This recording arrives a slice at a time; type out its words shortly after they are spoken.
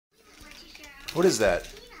What is that?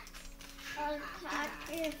 A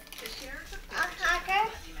cracker. A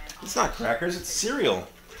cracker? It's not crackers, it's cereal.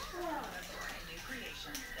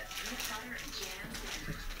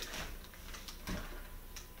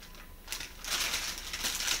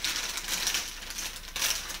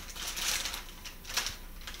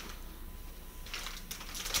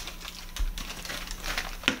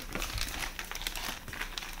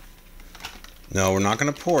 No, we're not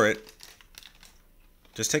going to pour it.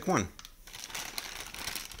 Just take one.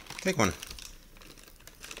 Take one.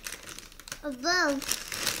 A bowl.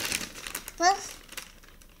 What?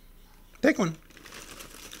 Take one.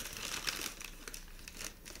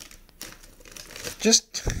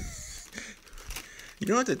 Just... You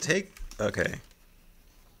don't have to take... Okay.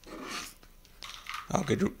 Oh,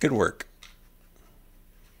 good work.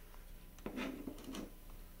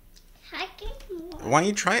 Why don't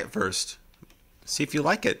you try it first? See if you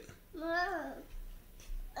like it.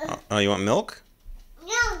 Oh, you want milk?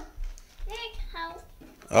 No.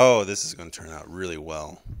 Oh, this is going to turn out really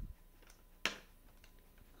well.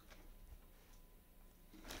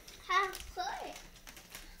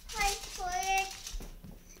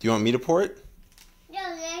 Do you want me to pour it? No,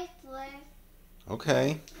 let's pour it.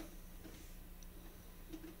 Okay.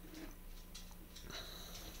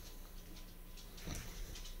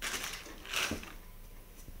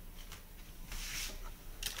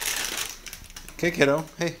 Okay, kiddo.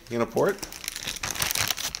 Hey, you gonna pour it?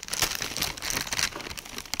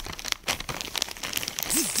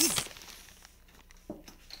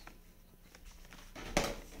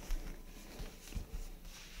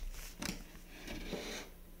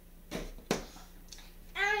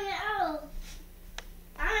 I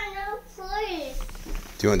know pour it.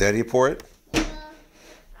 Do you want Daddy to pour it? I know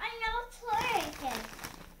pour it.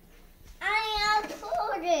 I know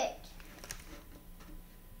pour it.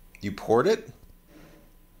 You poured it?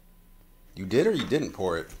 You did or you didn't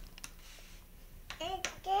pour it? I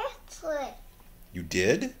guess it. You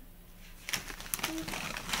did?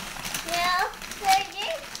 Yeah, for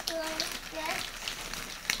this one.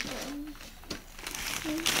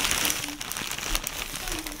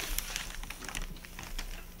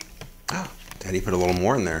 Oh, Daddy put a little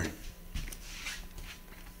more in there.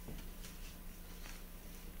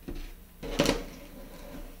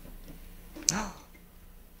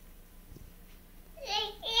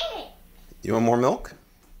 You want more milk?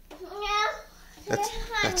 No.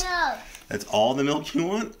 That's all the milk you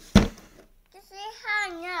want? This is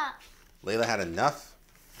hung up. Layla had enough?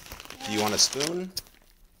 Do you want a spoon?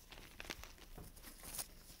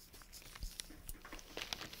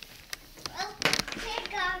 Well,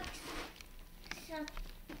 pick up some.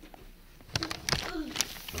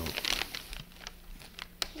 No.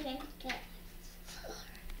 Pick up.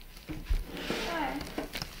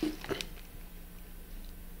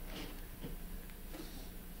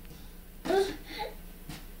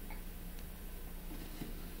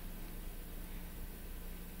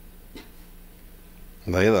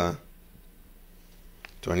 Layla,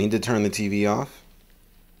 do I need to turn the TV off?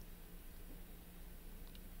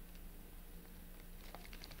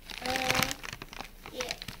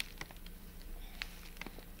 Yeah.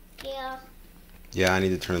 Yeah. Yeah, I need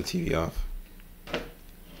to turn the TV off.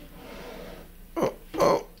 Oh.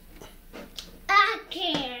 I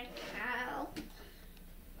can't help.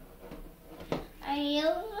 I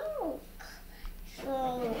don't know.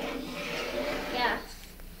 So, yeah.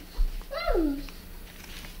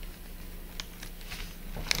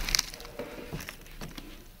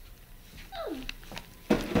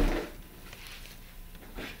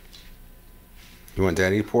 You want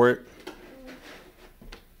Daddy to pour it?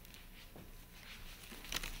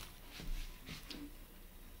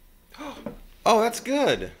 Oh, that's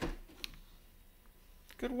good.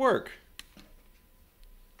 Good work.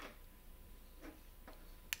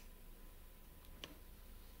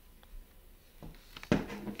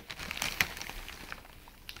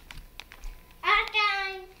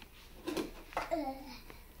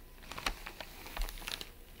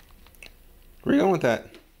 Where are you going with that?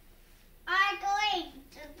 I'm going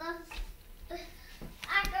to the.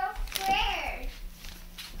 I go squares.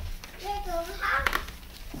 Little house.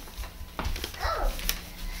 Oh.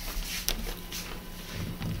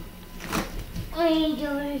 What are you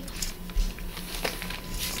doing?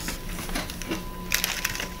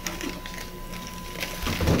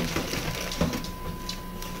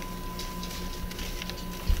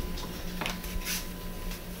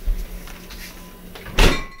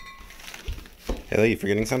 Layla, you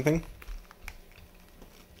forgetting something?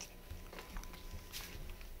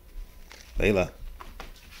 Layla.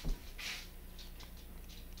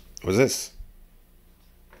 What's this?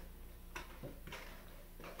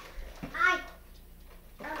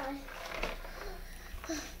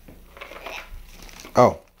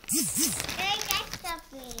 Oh. I got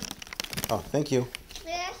something. Oh, thank you.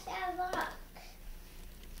 There's a rock.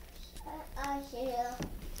 Cereal.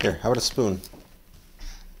 Here, how about a spoon?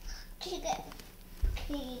 Chicken.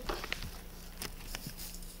 Pig.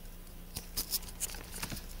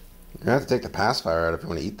 You're gonna have to take the pacifier out if you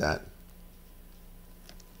want to eat that.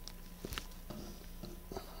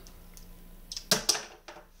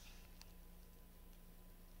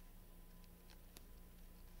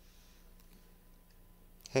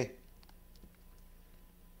 Hey.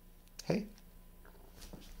 Hey.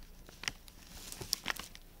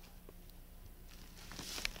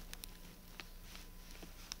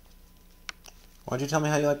 Why'd you tell me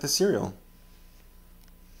how you like the cereal?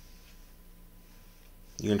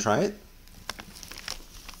 You gonna try it?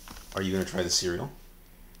 Are you gonna try the cereal?